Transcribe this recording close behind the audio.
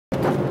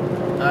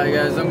Alright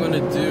guys, I'm gonna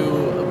do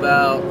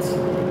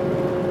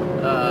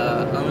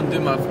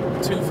my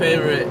two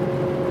favorite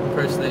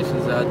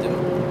impersonations that I do.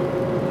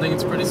 I think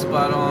it's pretty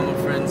spot on. My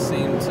friends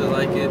seem to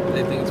like it.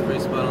 They think it's pretty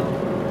spot on.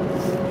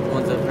 The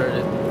ones I've heard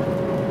it.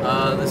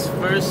 This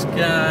first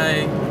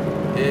guy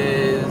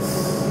is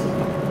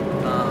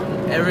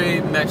every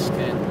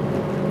Mexican.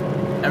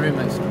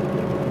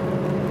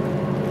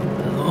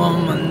 Hello,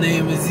 my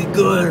name is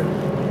Igor.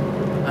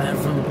 I am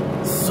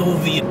from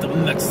Soviet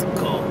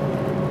Mexico.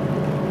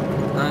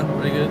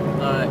 Pretty good.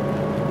 Alright,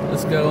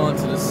 let's go on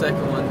to the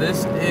second one.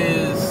 This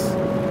is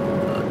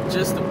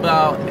just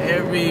about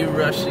every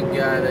Russian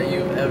guy that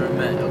you've ever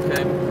met,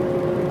 okay?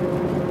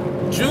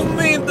 You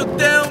mean to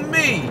tell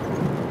me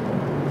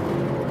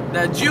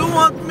that you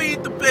want me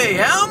to pay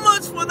how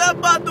much for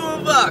that bottle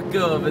of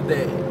vodka over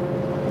there?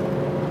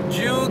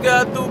 You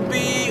got to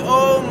be,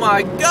 oh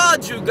my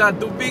God, you got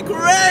to be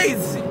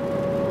crazy.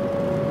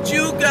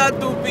 You got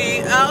to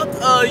be out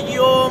of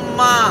your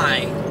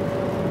mind.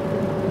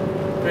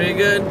 Pretty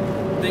good?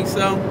 Think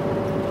so?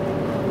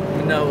 Let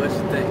me know what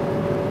you think.